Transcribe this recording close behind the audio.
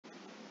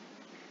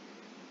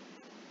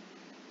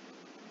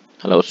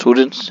Hello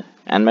students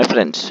and my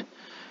friends.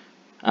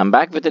 I'm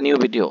back with a new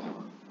video.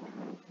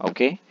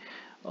 Okay.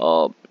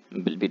 We'll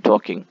be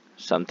talking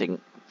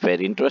something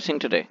very interesting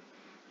today.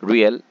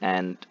 Real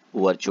and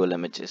virtual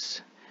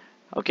images.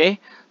 Okay.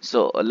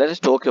 So let us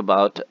talk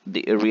about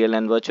the real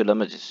and virtual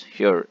images.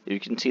 Here you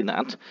can see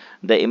that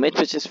the image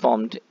which is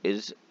formed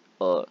is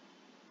a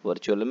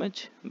virtual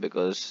image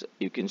because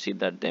you can see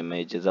that the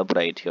image is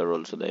upright. Here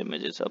also the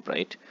image is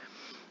upright.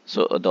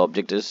 So the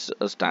object is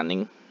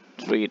standing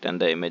straight and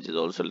the image is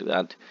also like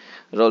that.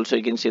 And also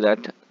you can see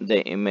that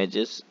the image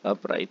is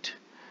upright,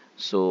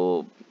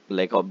 so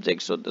like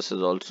object. So this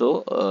is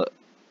also a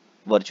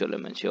virtual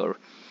image. Here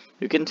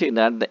you can see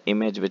that the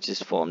image which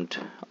is formed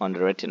on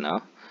the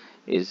retina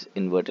is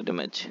inverted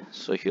image.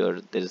 So here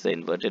there is the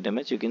inverted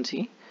image, you can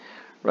see,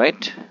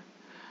 right?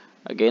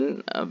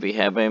 Again, we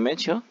have an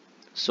image here.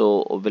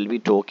 So we'll be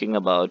talking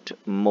about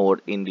more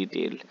in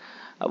detail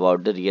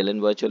about the real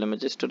and virtual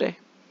images today,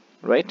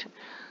 right?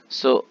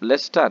 So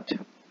let's start.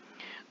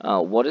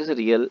 What is a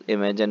real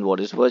image and what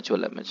is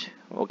virtual image?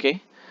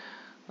 Okay.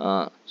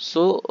 We'll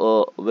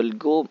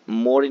go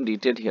more in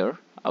detail here.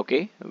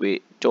 Okay, we're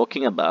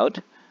talking about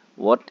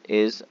what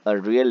is a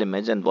real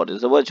image and what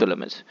is a virtual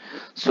image.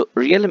 So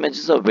real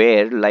images are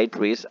where light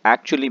rays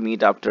actually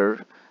meet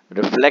after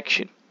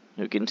reflection.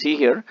 You can see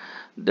here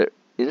the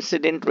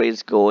incident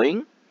rays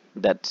going,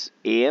 that's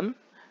AM,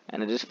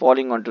 and it is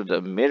falling onto the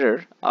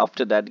mirror,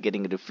 after that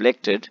getting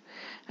reflected,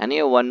 and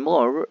here one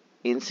more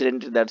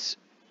incident, that's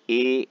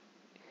A.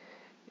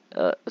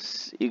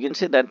 You can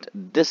see that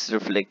this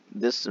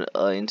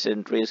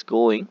incident ray is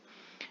going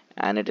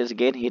and it is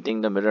again hitting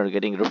the mirror,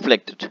 getting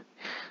reflected.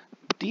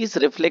 These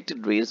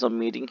reflected rays are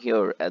meeting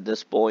here at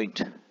this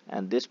point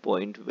and this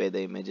point where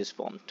the image is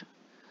formed.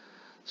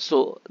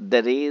 So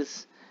the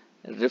rays,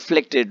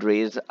 reflected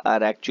rays,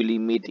 are actually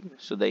meeting,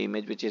 so the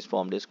image which is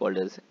formed is called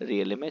as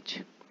real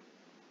image.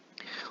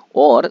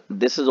 Or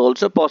this is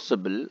also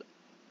possible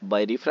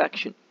by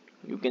diffraction.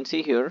 You can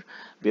see here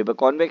we have a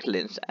convex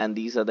lens and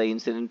these are the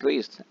incident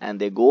rays and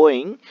they're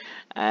going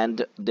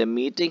and they're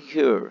meeting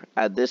here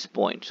at this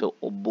point. So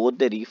both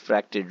the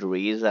refracted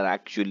rays are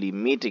actually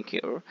meeting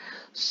here.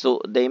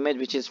 So the image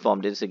which is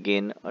formed is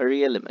again a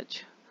real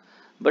image.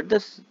 But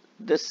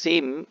the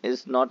same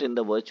is not in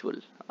the virtual.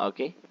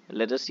 Okay,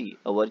 let us see.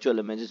 A virtual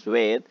image is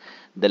where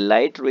the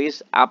light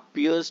rays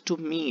appears to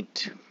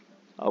meet,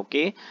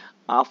 okay,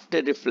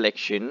 after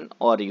reflection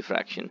or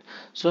refraction.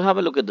 So have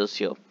a look at this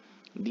here.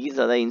 These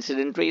are the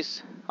incident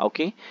rays.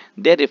 Okay,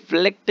 they're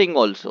reflecting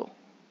also,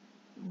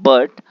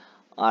 but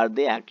are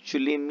they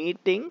actually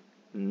meeting?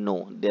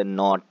 No, they're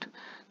not.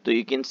 So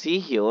you can see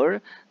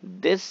here,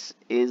 this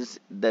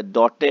is the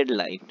dotted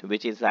line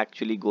which is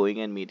actually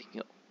going and meeting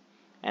here,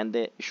 and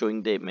they're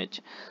showing the image.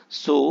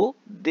 So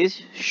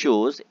this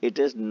shows it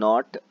is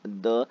not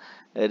the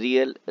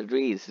real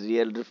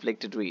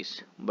reflected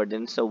rays, but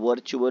it's a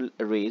virtual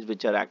rays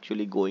which are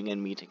actually going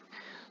and meeting.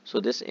 So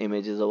this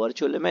image is a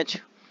virtual image.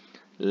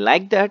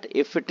 Like that,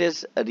 if it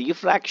is a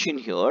refraction,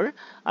 here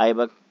I have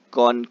a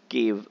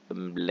concave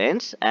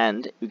lens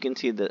and you can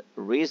see the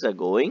rays are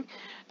going,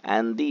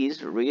 and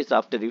these rays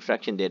after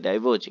refraction they're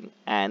diverging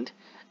and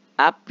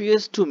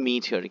appears to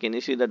meet here. Can you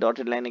see the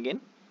dotted line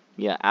again?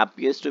 Yeah,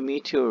 appears to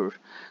meet here.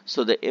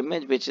 So the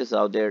image which is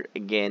out there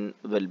again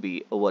will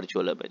be a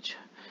virtual image.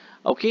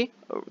 Okay,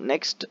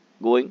 next,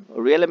 going,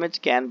 real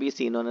image can be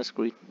seen on a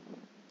screen.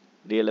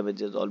 Real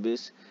image is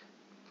always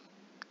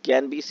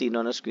can be seen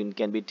on a screen,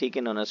 can be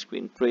taken on a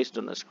screen, traced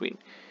on a screen.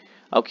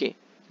 Okay,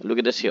 look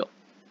at this here.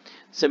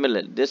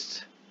 Similar,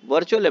 this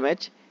virtual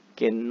image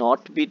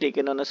cannot be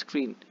taken on a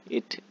screen.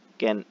 It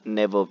can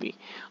never be.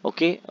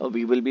 Okay,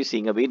 we will be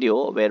seeing a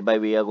video whereby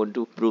we are going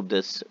to prove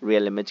this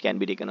real image can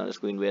be taken on a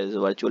screen, whereas the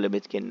virtual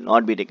image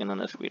cannot be taken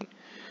on a screen.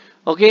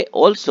 Okay,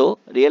 also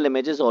real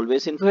image is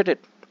always inverted.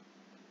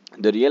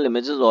 The real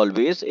image is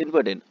always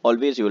inverted.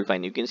 Always you will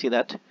find. You can see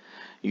that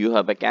you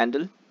have a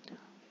candle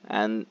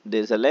and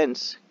there's a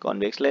lens,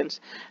 convex lens,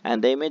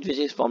 and the image which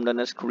is formed on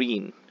a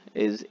screen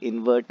is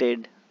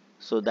inverted.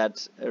 So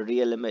that's a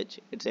real image,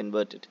 it's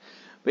inverted,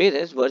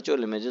 whereas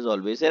virtual image is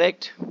always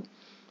erect. So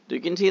you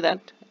can see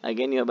that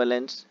again you have a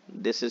lens,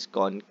 this is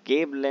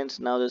concave lens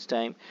now this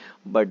time,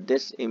 but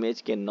this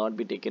image cannot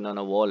be taken on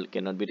a wall,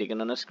 cannot be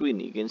taken on a screen.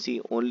 You can see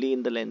only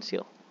in the lens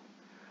here,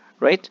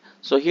 right?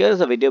 So here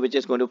is a video which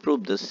is going to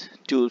prove this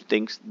two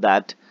things,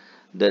 that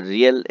the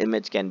real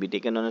image can be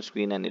taken on a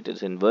screen and it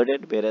is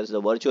inverted, whereas the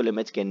virtual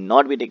image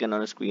cannot be taken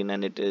on a screen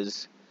and it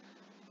is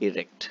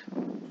erect.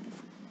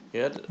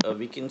 Here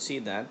we can see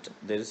that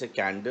there is a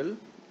candle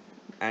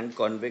and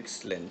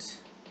convex lens.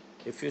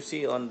 If you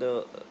see on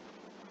the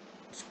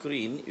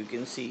screen, you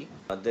can see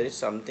there is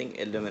something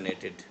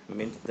illuminated,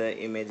 means the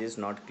image is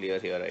not clear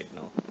here right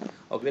now.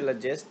 Okay, we'll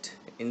adjust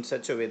in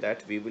such a way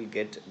that we will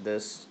get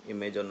this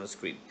image on the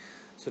screen.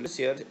 So let's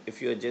here,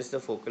 if you adjust the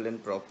focal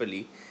length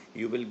properly,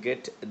 you will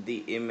get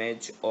the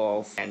image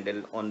of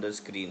candle on the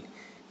screen.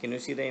 Can you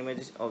see the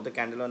image of the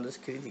candle on the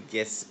screen?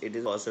 Yes, it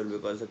is possible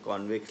because the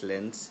convex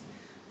lens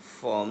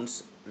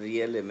forms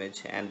real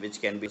image and which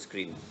can be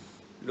screen.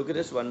 Look at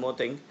this one more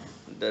thing.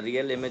 The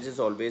real image is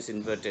always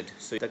inverted.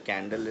 So the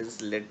candle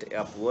is lit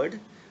upward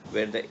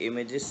where the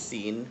image is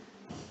seen,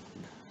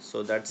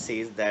 so that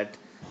says that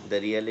the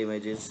real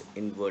image is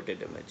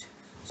inverted image.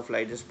 So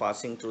light is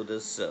passing through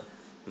this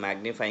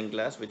magnifying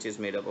glass, which is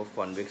made up of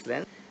convex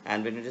lens,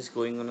 and when it is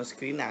going on a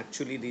screen,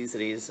 actually these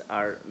rays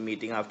are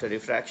meeting after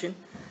refraction.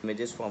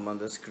 Images form on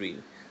the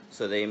screen.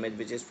 So the image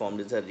which is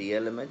formed is a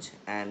real image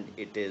and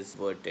it is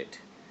inverted.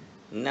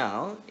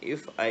 Now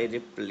if I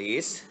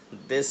replace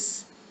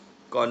this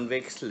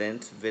convex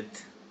lens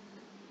with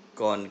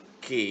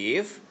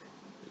concave,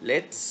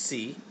 let's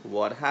see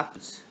what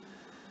happens.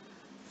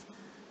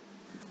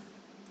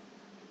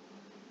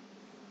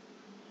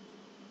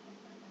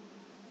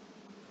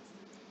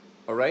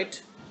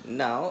 Alright,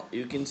 now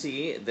you can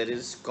see there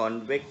is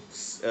concave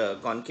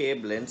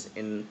lens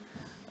in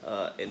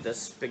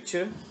this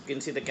picture. You can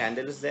see the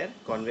candle is there,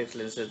 convex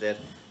lens is there.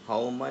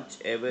 How much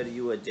ever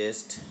you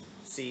adjust,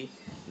 see,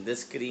 the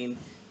screen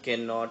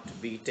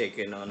cannot be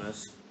taken on a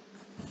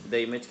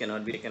the image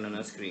cannot be taken on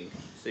a screen.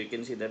 So you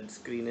can see that the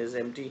screen is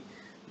empty,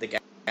 the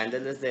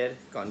candle is there,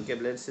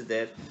 concave lens is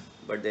there,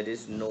 but there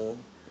is no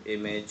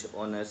image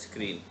on a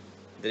screen.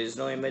 There is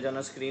no image on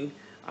a screen.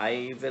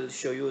 I will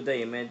show you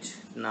the image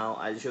now.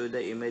 I'll show you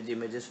the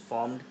image is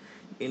formed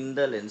in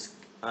the lens.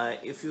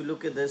 If you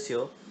look at this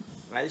here,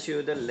 I'll show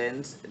you the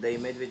lens, the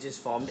image which is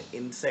formed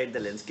inside the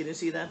lens. Can you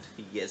see that?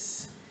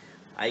 Yes,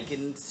 I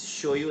can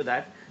show you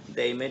that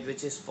the image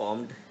which is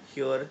formed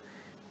here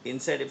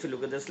inside. If you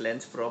look at this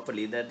lens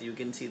properly, that you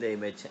can see the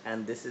image,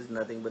 and this is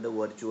nothing but the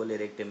virtual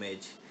erect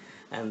image,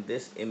 and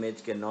this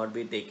image cannot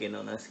be taken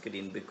on a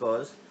screen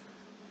because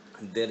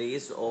the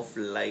rays of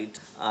light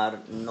are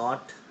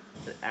not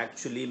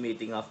actually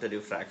meeting after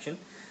refraction,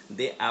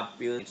 they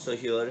appear. So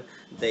here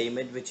the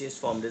image which is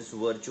formed is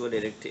virtual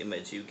erect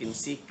image. You can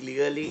see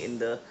clearly in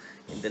the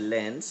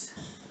lens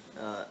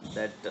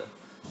that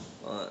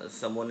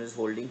someone is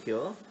holding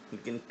here. You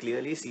can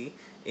clearly see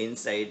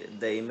inside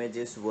the image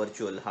is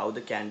virtual. How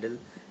the candle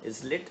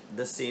is lit,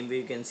 the same way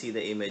you can see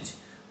the image,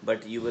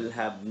 but you will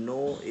have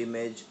no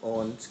image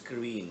on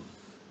screen.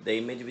 The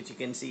image which you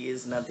can see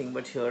is nothing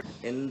but here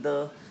in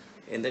the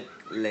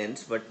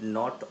lens, but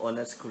not on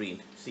a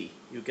screen. See,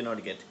 you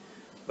cannot get.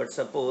 But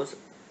suppose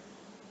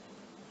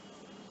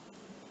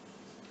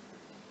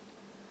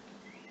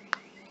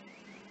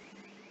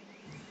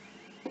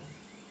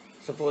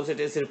it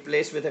is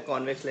replaced with a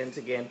convex lens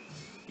again,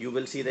 you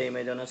will see the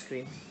image on a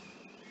screen.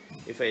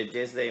 If I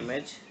adjust the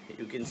image,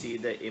 you can see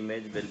the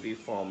image will be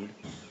formed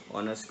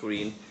on a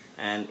screen,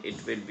 and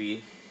it will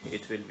be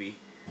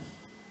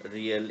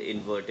real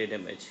inverted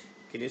image.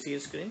 Can you see a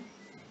screen?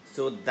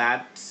 So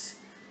that's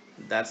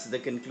the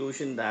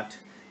conclusion, that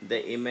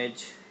the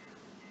image,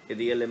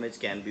 real image,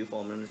 can be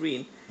formed on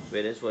screen,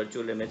 whereas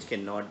virtual image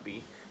cannot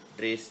be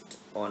traced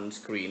on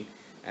screen,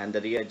 and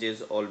the real image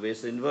is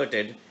always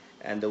inverted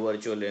and the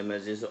virtual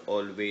image is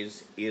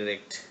always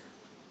erect.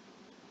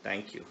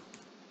 Thank you.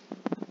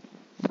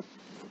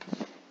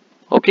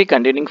 Okay,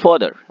 continuing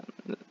further.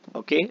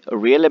 Okay,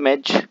 real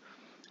image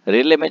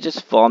is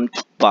formed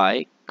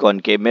by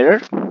concave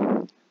mirror.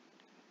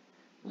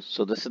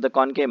 So this is the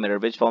concave mirror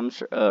which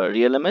forms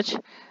real image,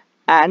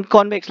 and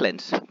convex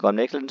lens.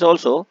 Convex lens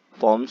also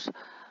forms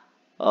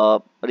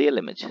real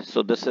image.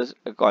 So this is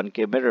a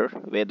concave mirror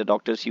where the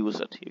doctors use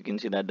it. You can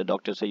see that the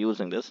doctors are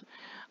using this.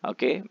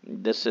 Okay,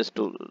 this is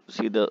to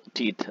see the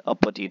teeth,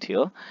 upper teeth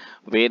here,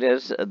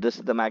 whereas this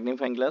is the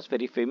magnifying glass,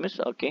 very famous.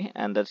 Okay,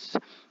 and that's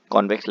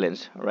convex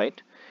lens,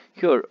 right?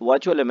 Here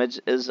virtual image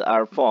is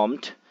are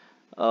formed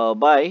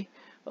by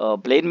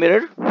plane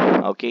mirror.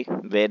 Okay,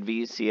 where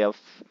we see a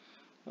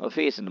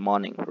face in the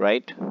morning,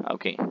 right?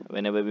 Okay,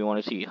 whenever we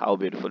want to see how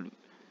beautiful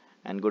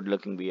and good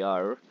looking we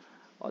are,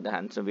 or the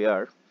handsome we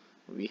are,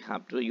 we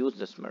have to use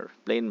this mirror,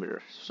 plane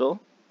mirror. So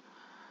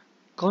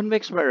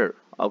convex mirror,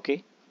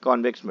 okay,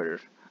 convex mirror,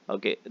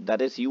 okay,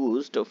 that is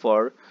used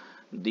for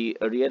the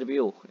rear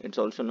view. It's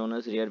also known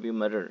as rear view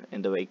mirror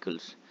in the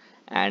vehicles.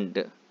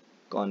 And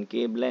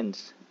concave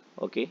lens,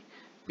 okay,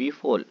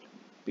 peephole,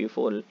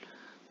 peephole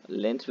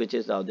lens which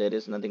is out there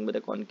is nothing but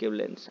a concave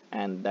lens,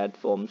 and that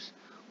forms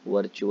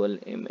virtual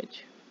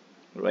image,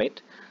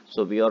 right?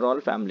 So we are all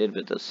familiar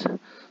with this.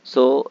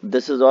 So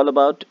this is all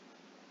about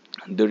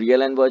the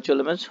real and virtual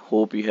image.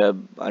 Hope you have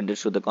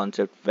understood the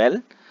concept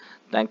well.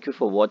 Thank you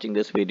for watching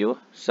this video.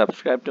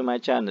 Subscribe to my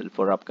channel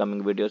for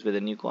upcoming videos with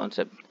a new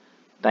concept.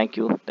 Thank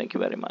you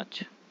very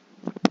much.